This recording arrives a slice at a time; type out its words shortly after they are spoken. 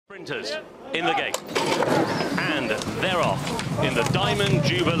Sprinters in the gate, and they're off in the Diamond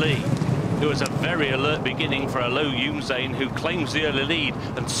Jubilee. It was a very alert beginning for Hello Youmzain, who claims the early lead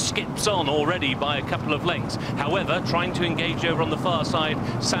and skips on already by a couple of lengths. However, trying to engage over on the far side,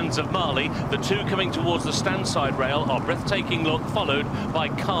 Sands of Mali. The two coming towards the stand side rail are Breathtaking Look, followed by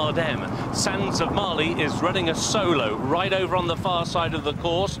Cardem. Sands of Mali is running a solo right over on the far side of the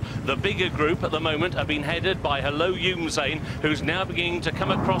course. The bigger group at the moment have been headed by Hello Youmzain, who's now beginning to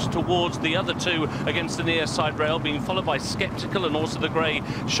come across towards the other two against the near side rail, being followed by Skeptical and also the grey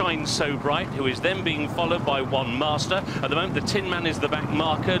Shine So Bright, who is then being followed by One Master. At the moment, the Tin Man is the back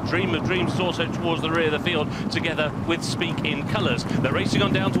marker. Dream of Dreams is also towards the rear of the field, together with Speak in Colours. They're racing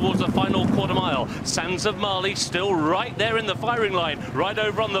on down towards the final quarter mile. Sands of Mali still right there in the firing line, right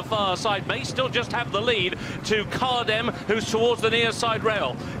over on the far side, may still just have the lead to Cardem, who's towards the near side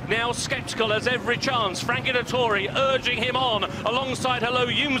rail. Now Skeptical has every chance. Frankie Dettori urging him on alongside Hello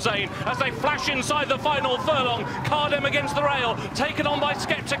Youmzain as they flash inside the final furlong. Cardem against the rail, taken on by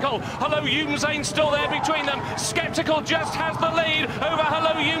Skeptical. Hello Youmzain still there between them. Skeptical just has the lead over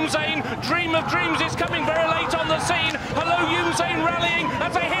Hello Youmzain. Dream of Dreams is coming very late on the scene. Hello Youmzain rallying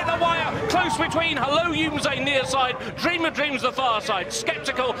as they hit the wire. Close between Hello Youmzain near side, Dream of Dreams the far side.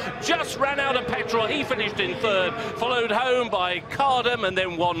 Skeptical just ran out of petrol. He finished in third, followed home by Cardem and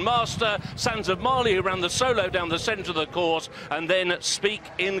then One Master. Sands of Mali, who ran the solo down the centre of the course, and then Speak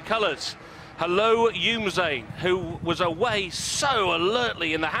in Colours. Hello Youmzain, who was away so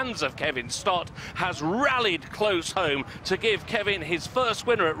alertly in the hands of Kevin Stott, has rallied close home to give Kevin his first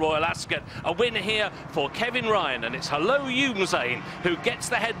winner at Royal Ascot. A win here for Kevin Ryan, and it's Hello Youmzain who gets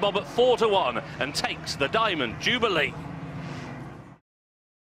the head bob at 4-1 and takes the Diamond Jubilee.